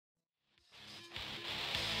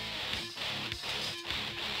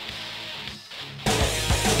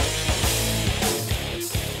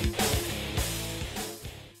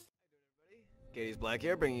KadiusBlack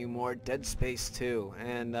here, bringing you more Dead Space 2,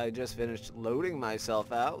 and I just finished loading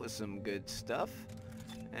myself out with some good stuff,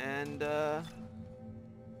 and I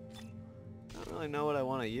don't really know what I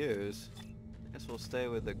want to use. I guess we'll stay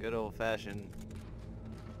with the good old-fashioned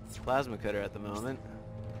plasma cutter at the moment,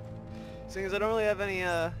 seeing as I don't really have any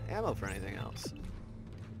ammo for anything else.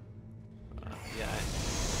 Yeah.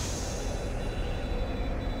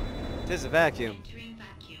 It is a vacuum.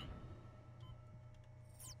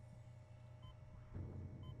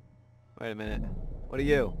 Wait a minute. What are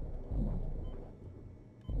you?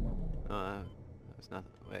 That's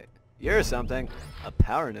nothing. Wait. You're something. A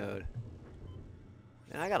power node.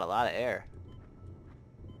 Man, I got a lot of air.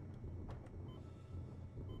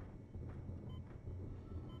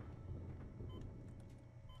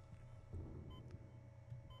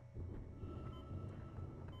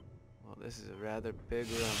 Well, this is a rather big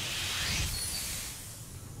room.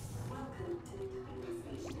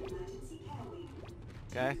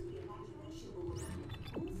 Okay.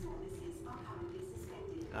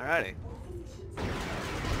 Alrighty.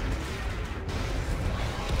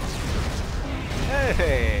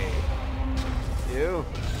 Hey! You?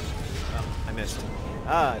 Oh, I missed.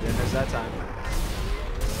 Ah, I didn't miss that time.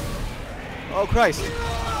 Oh, Christ!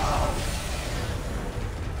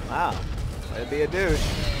 Wow. Way to be a douche.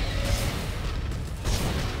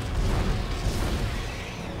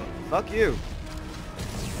 Fuck you.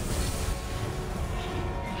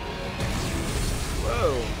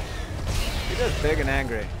 Whoa. You're just big and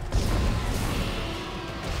angry.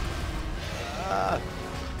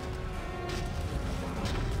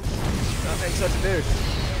 Don't make such a douche.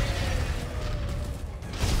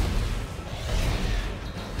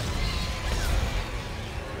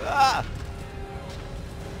 Ah!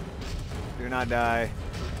 Do not die.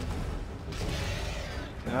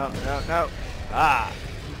 No, no, no. Ah!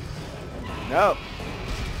 No.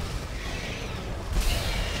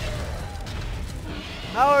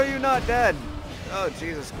 How are you not dead? Oh,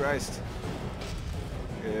 Jesus Christ.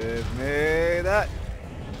 Give me that.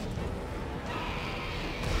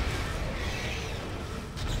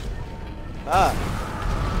 Ah.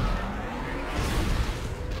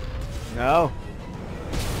 No.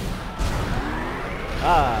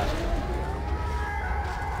 Ah.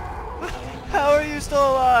 How are you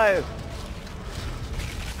still alive?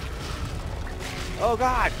 Oh,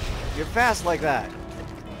 God. You're fast like that.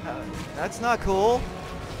 That's not cool.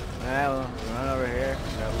 Alright, we'll run over here.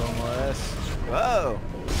 Grab a little more of this. Whoa!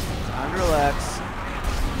 Time to relax.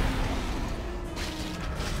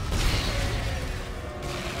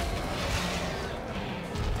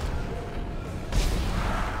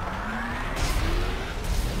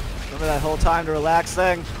 Remember that whole time to relax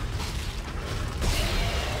thing?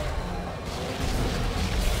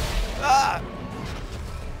 Ah!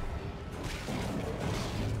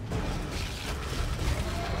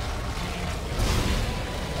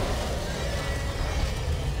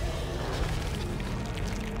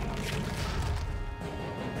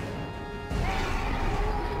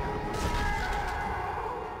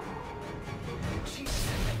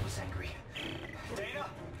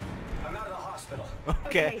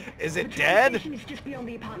 Okay, is it dead? The train station is just beyond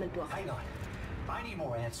the apartment block. Hang on. I need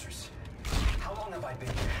more answers. How long have I been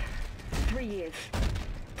here? 3 years.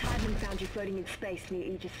 Tideman found you floating in space near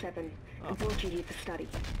Aegis 7 and brought you here for study.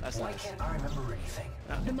 That's Why nice. can't I remember anything?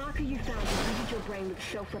 The marker you found imbued your brain with a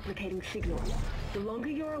self-replicating signal. The longer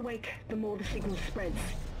you're awake, the more the signal spreads.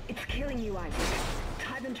 It's killing you, Isaac.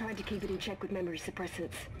 Tideman tried to keep it in check with memory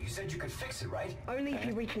suppressants. You said you could fix it, right? Only if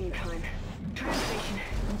you reach me in time. Train station,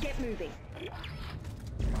 get moving.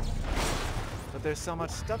 But there's so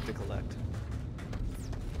much stuff to collect.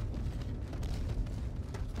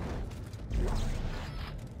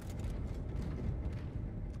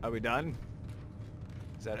 Are we done?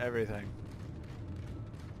 Is that everything?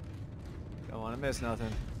 Don't want to miss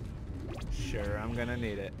nothing. Sure, I'm gonna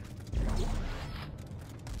need it.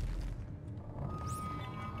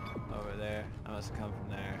 Over there. I must have come from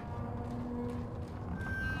there.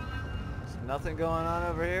 There's nothing going on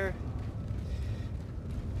over here?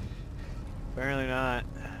 Apparently not.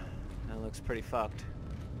 That looks pretty fucked.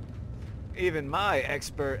 Even my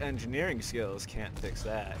expert engineering skills can't fix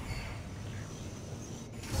that.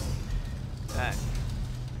 That.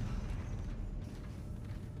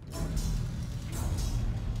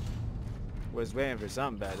 Was waiting for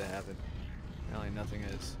something bad to happen. Apparently nothing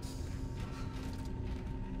is.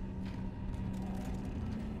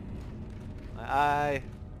 My eye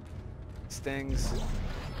stings.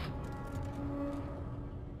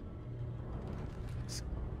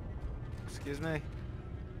 Excuse me?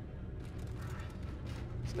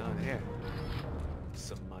 What's down here?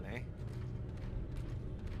 Some money.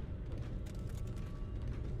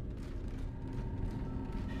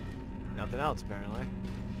 Nothing else, apparently.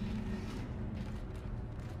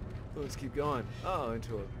 Let's keep going. Oh,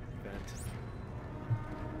 into a vent.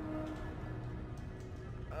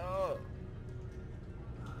 Oh.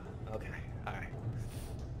 Okay, alright.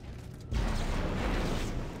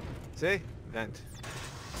 See? Vent.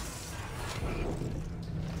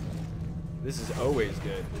 This is always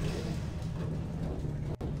good.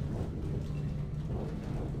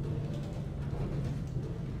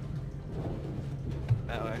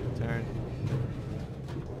 That way. Turn.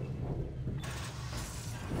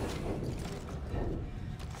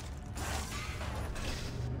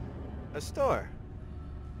 A store.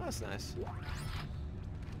 That's nice.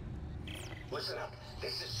 Listen up.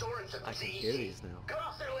 This is Sorensen. I can hear these now. Cut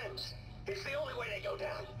off their limbs. It's the only way they go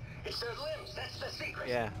down. It's their limbs. That's the secret.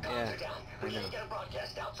 Yeah, Guns yeah. are down. I We know. can't get a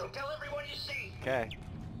broadcast out, so tell everyone you see. Okay.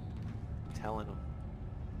 Telling them.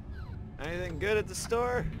 Anything good at the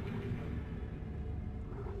store?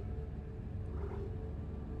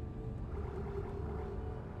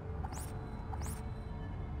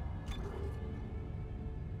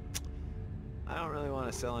 I don't really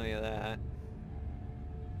want to sell any of that.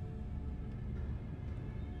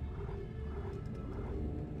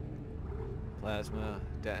 Plasma,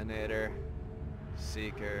 detonator,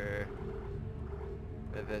 seeker,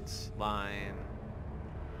 rivets, line.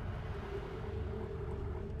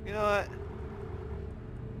 You know what?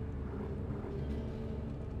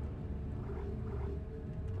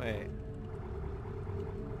 Wait.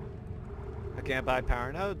 I can't buy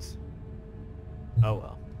power nodes? Oh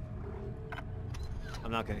well.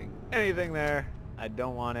 I'm not getting anything there. I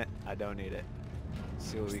don't want it. I don't need it. Let's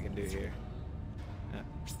see what we can do here.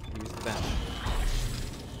 Use the vent.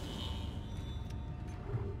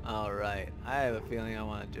 Alright. I have a feeling I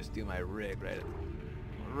want to just do my rig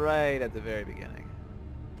right at the very beginning.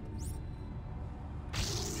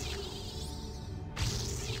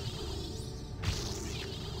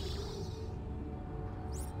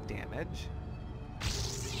 Damage.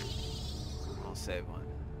 I'll save one.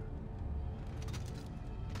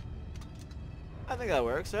 I think that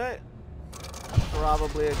works, right?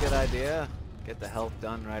 Probably a good idea. Get the health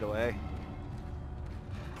done right away.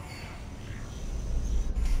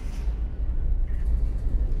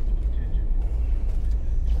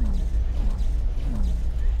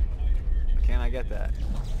 Can I get that?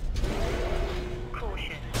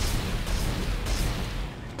 Caution.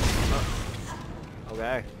 Oh.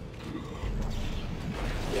 Okay.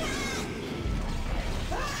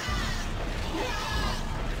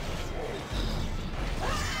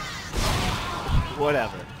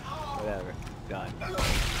 Whatever. Whatever. Done.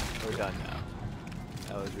 We're done now.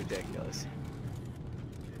 That was ridiculous.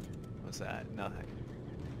 What's that? Nothing.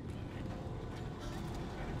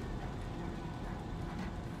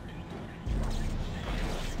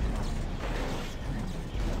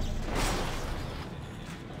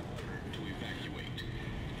 To evacuate.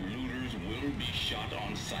 Looters will be shot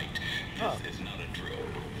on sight. This is not a drill.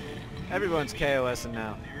 Everyone's KOSing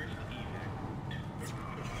now.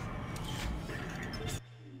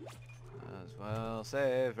 As well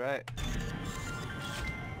save, right?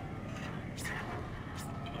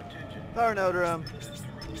 Power node room.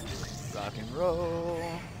 Rock and roll.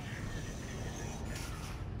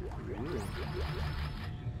 Ooh.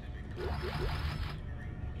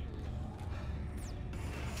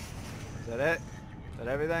 Is that it? Is that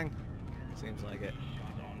everything? Seems like it.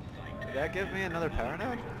 Did that give me another power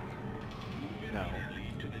node? No.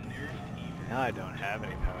 Now I don't have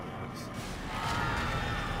any power nodes.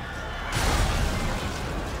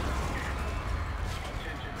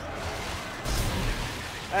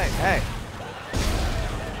 Hey, hey!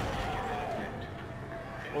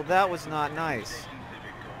 Well, that was not nice.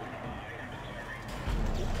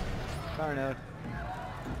 Power node.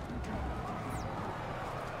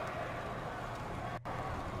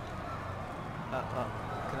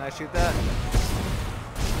 Can I shoot that?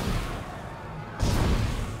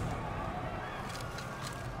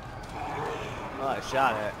 Well, I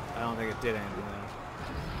shot it. I don't think it did anything though.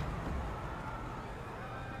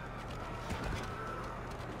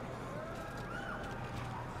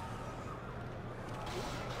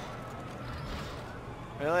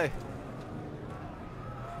 Really?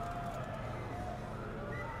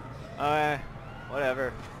 Okay,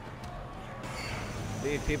 whatever.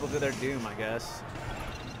 Lead people to their doom, I guess.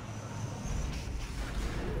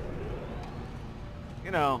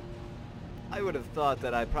 You know, I would have thought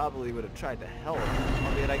that I probably would have tried to help,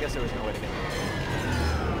 albeit I guess there was no way to get over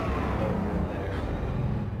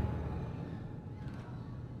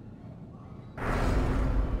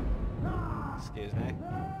there. Excuse me.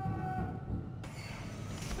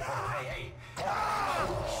 Hey, hey.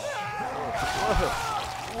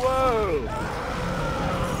 Whoa! Whoa!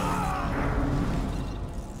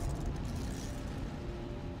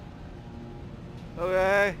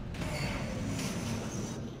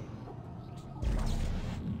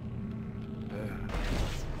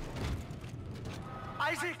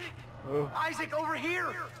 Isaac! Oh. Isaac, over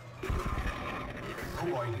here!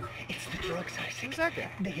 Who are you? It's the drugs, Isaac. Who's that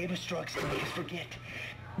guy? They gave us drugs to make us forget.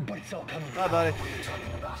 But it's all coming Hi, buddy. What are you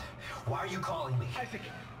talking about? Why are you calling me? Isaac!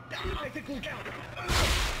 Isaac, look out!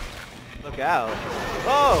 Look out.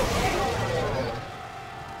 Oh!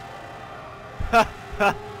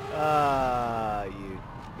 You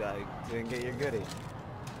didn't get your goodie.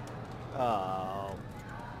 Oh.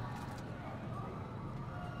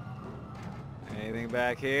 Anything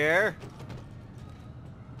back here?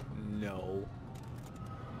 No.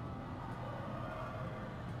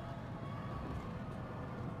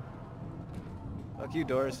 Fuck you,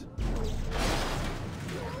 doors.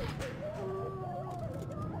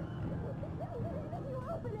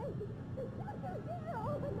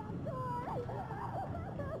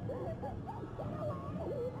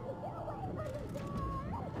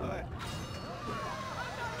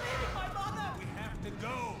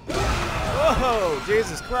 Whoa,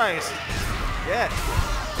 Jesus Christ. Yeah.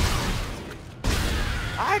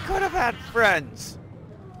 I could have had friends.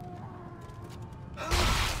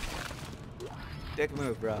 Dick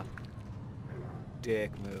move, bro.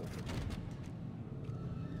 Dick move.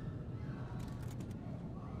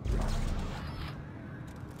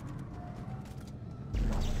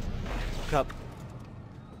 Cup.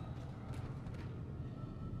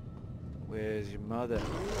 Where's your mother?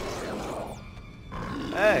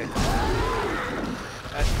 Hey!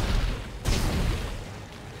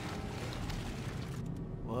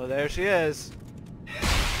 Well, there she is.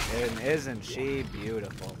 And isn't she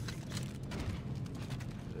beautiful?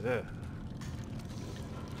 Ugh.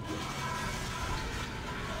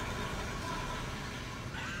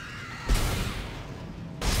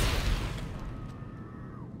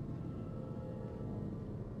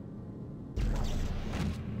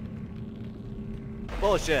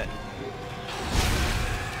 Bullshit.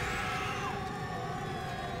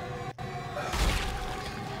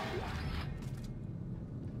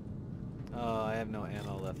 Oh, I have no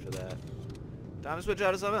ammo left for that. Time to switch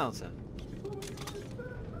out to something else then.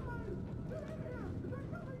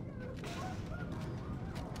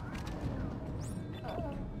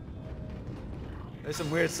 There's some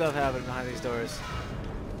weird stuff happening behind these doors.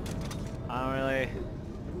 I don't really...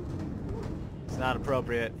 It's not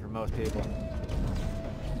appropriate for most people.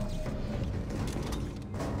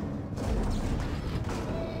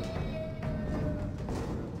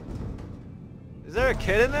 Is there a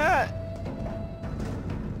kid in that?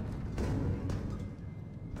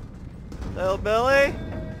 Little Billy?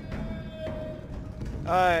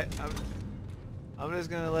 Alright, I'm just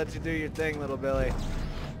gonna let you do your thing, little Billy.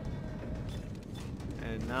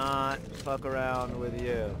 And not fuck around with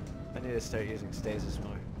you. I need to start using stasis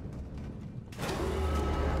more.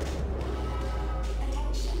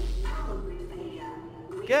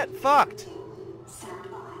 Get fucked!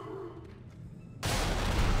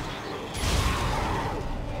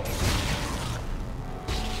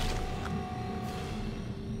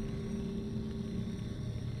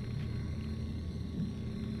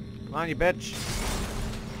 Come on, you bitch.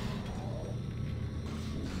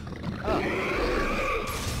 Oh.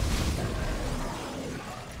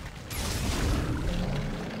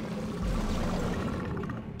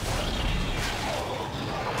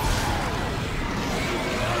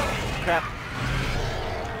 Crap.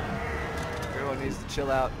 Everyone needs to chill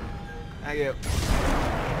out. Thank you.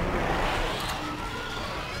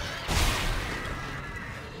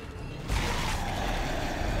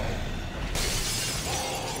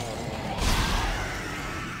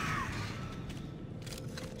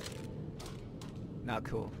 Not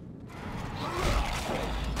cool.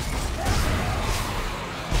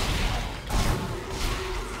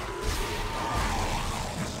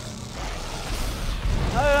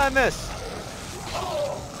 How did I miss?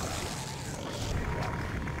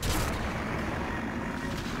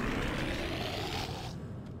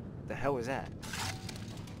 What the hell was that?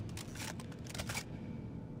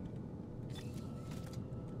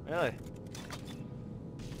 Really?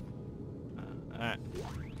 Alright.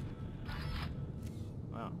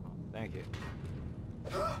 Well, thank you.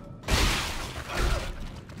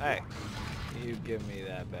 Hey, you give me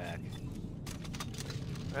that back.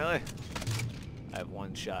 Really? I have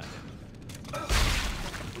one shot. I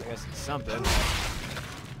guess it's something.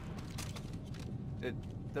 Did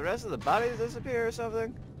the rest of the bodies disappear or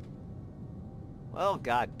something? Well,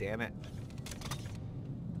 god damn it.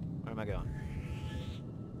 Where am I going?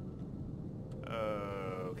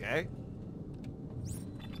 Okay.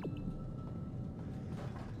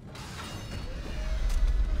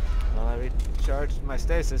 Well, I recharged my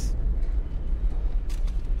stasis.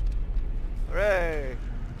 Hooray!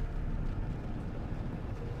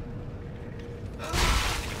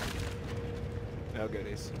 No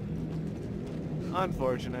goodies.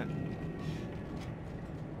 Unfortunate.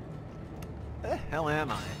 Where the hell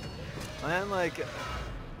am I? Am I like... Am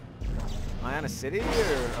I on a city,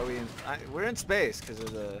 or are we in... we're in space because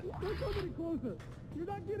of the... Don't come any closer. You're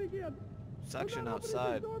not getting in. Suction I'm not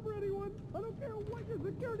outside. opening this door for anyone. I don't care what your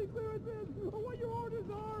security clearance is or what your orders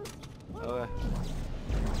are. Okay.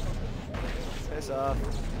 Piss off.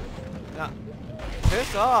 No.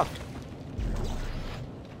 Piss off!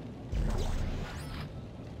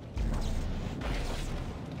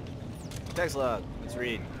 Text log. Let's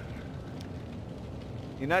read.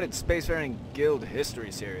 United Spacefaring Guild History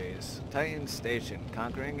Series. Titan Station.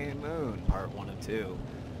 Conquering a Moon. Part 1 of 2.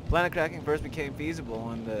 Planet cracking first became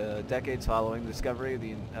feasible in the decades following the discovery of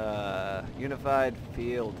the unified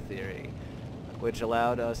field theory, which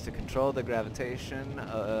allowed us to control the gravitation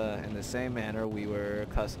in the same manner we were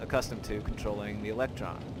accustomed to controlling the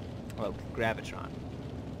electron, well, gravitron.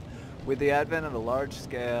 With the advent of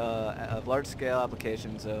large-scale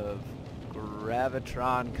applications of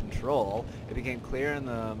gravitron control, it became clear in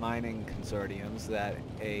the mining consortiums that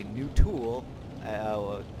a new tool,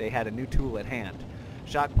 they had a new tool at hand.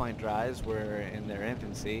 Shock point drives were in their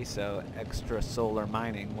infancy, so extrasolar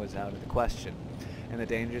mining was out of the question, and the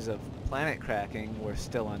dangers of planet cracking were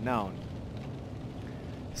still unknown.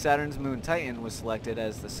 Saturn's moon Titan was selected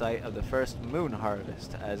as the site of the first moon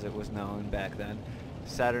harvest, as it was known back then.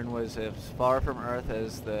 Saturn was as far from Earth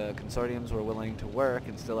as the consortiums were willing to work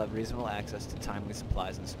and still have reasonable access to timely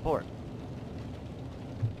supplies and support.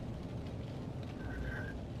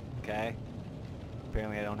 Okay.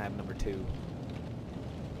 Apparently I don't have number 2.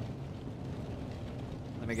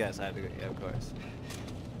 Let me guess, I have to go, yeah, of course.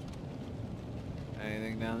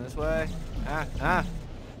 Anything down this way?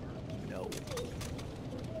 No.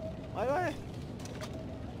 Why do I?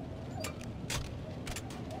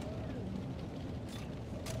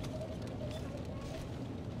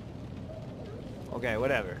 Okay,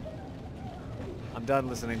 whatever. I'm done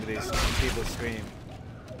listening to these people scream.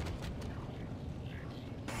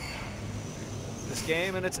 This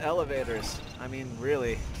game and its elevators. I mean,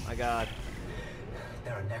 really, my god.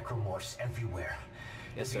 There are necromorphs everywhere.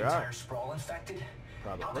 Yes, Is the there are. entire sprawl infected?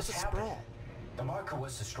 Probably. How What's this a happened? sprawl? The marker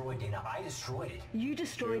was destroyed, Dana. I destroyed it. You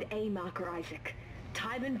destroyed a marker, Isaac.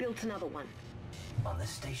 Tybin built another one. On this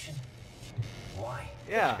station? Why?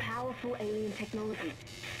 Yeah. Powerful alien technology.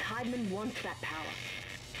 Tybin wants that power.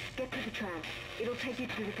 Get to the tram. It'll take you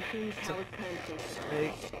to the Cassini Tower's premises.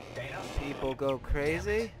 Make Dana? people go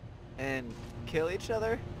crazy and kill each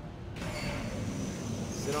other?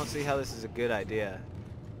 So I don't see how this is a good idea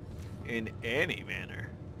in any manner.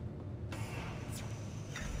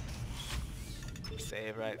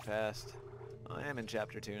 Save right fast. Oh, I am in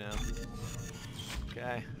chapter 2 now.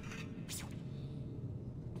 Okay.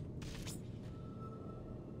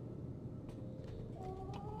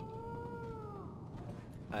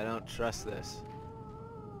 I don't trust this.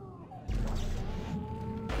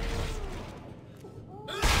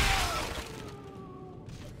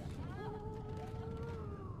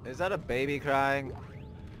 Is that a baby crying?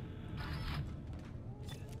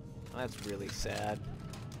 That's really sad.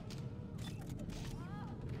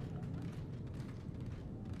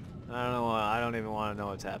 I don't know. I don't even want to know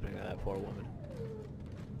what's happening to that poor woman.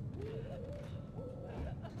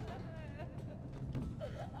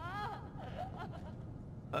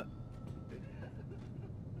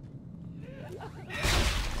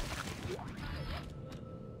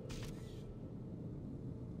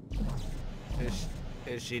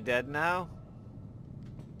 Is she dead now?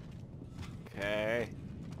 Okay.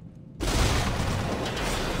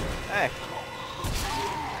 Hey.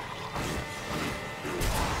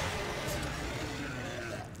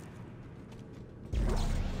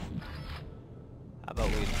 How about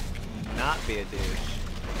we not be a douche?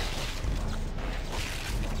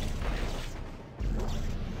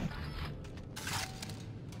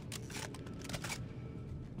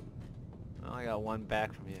 I only got one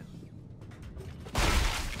back from you.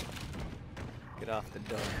 Get off the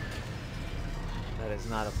door. That is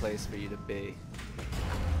not a place for you to be.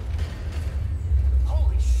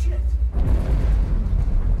 Holy shit!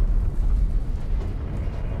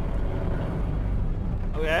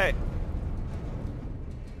 Okay.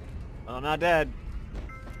 Well, I'm not dead.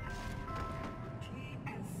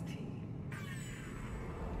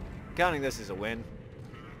 Counting this as a win.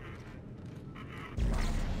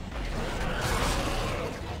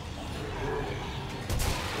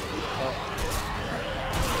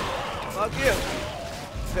 Fuck you!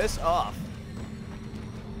 Piss off.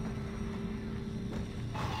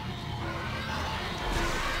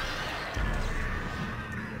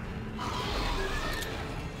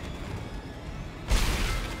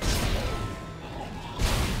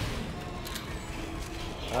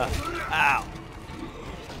 Ow!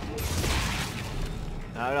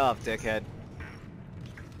 Knock it off, dickhead.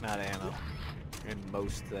 I'm out of ammo. In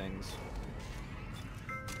most things.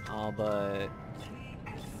 All but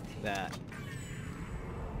that.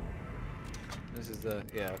 This is the,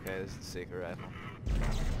 yeah, okay, this is the secret rifle.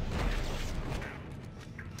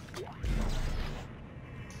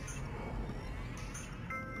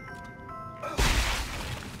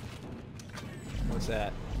 What's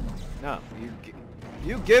that? No,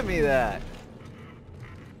 you give me that.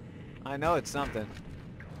 I know it's something.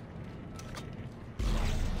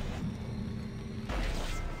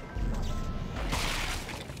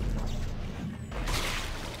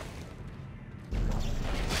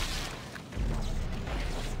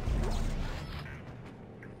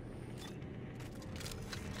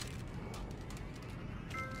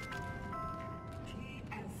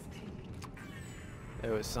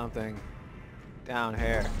 There was something down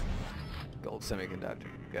here. Gold semiconductor.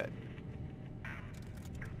 Good.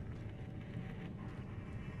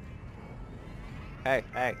 Hey,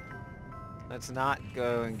 hey. Let's not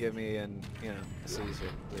go and give me an, a Caesar,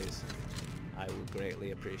 please. I would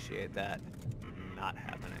greatly appreciate that not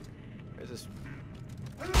happening. Where's this?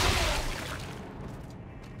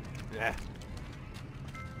 Yeah.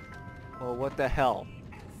 Well, what the hell?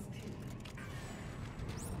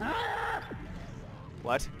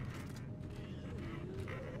 What?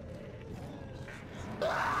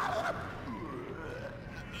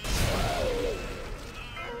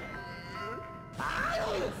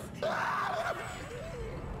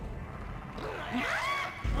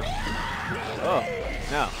 Oh,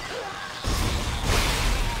 no.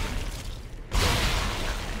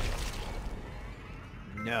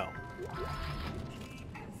 No.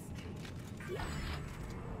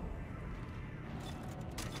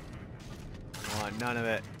 I want none of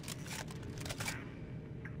it.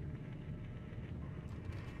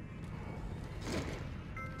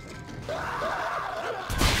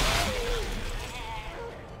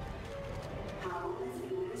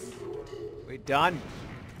 We done?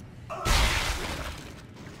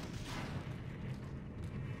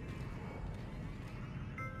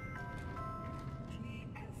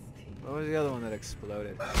 What was the other one that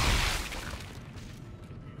exploded?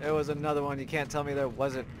 There was another one. You can't tell me there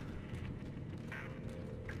wasn't.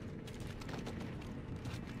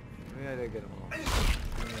 Maybe I did get them all.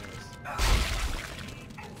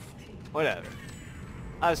 Whatever.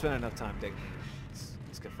 I've spent enough time digging.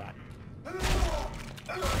 Let's get fat.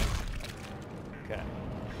 Okay.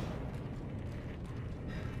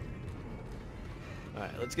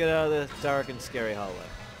 Alright, let's get out of this dark and scary hallway.